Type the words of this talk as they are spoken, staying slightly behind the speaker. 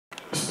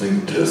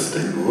Testing,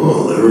 testing.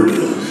 Oh, there it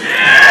is.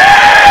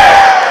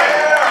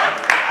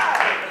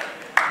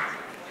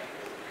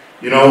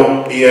 You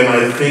know, Ian,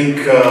 I think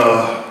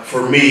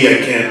for me, I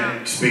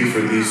can't speak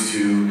for these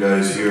two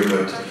guys here,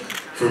 but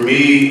for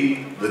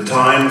me, the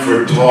time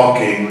for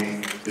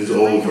talking is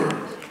over.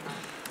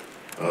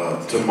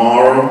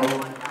 Tomorrow,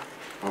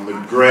 on the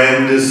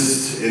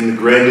grandest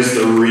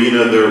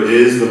arena there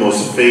is, the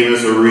most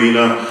famous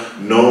arena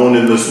known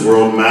in this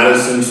world,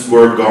 Madison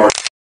Square Garden.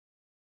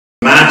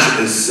 The match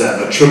is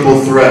set, a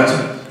triple threat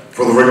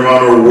for the Ring of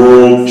Honor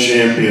World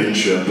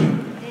Championship.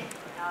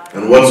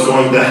 And what's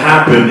going to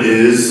happen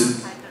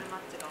is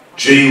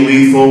Jay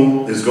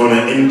Lethal is going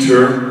to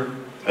enter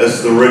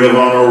as the Ring of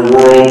Honor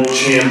World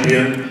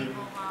Champion,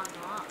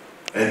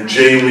 and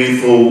Jay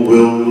Lethal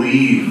will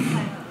leave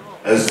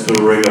as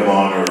the Ring of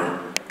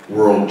Honor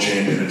World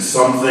Champion. It's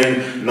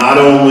something not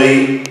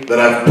only that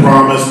I've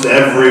promised to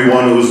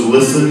everyone who's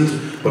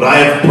listened, but I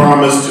have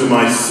promised to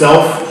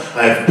myself,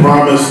 I have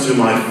promised to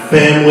my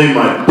family,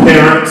 my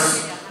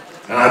parents,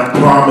 and I've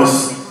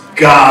promised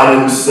God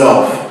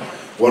himself.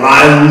 When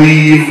I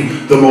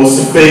leave the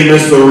most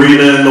famous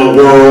arena in the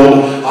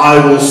world,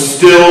 I will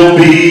still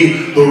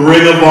be the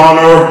Ring of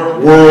Honor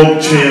World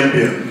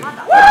Champion.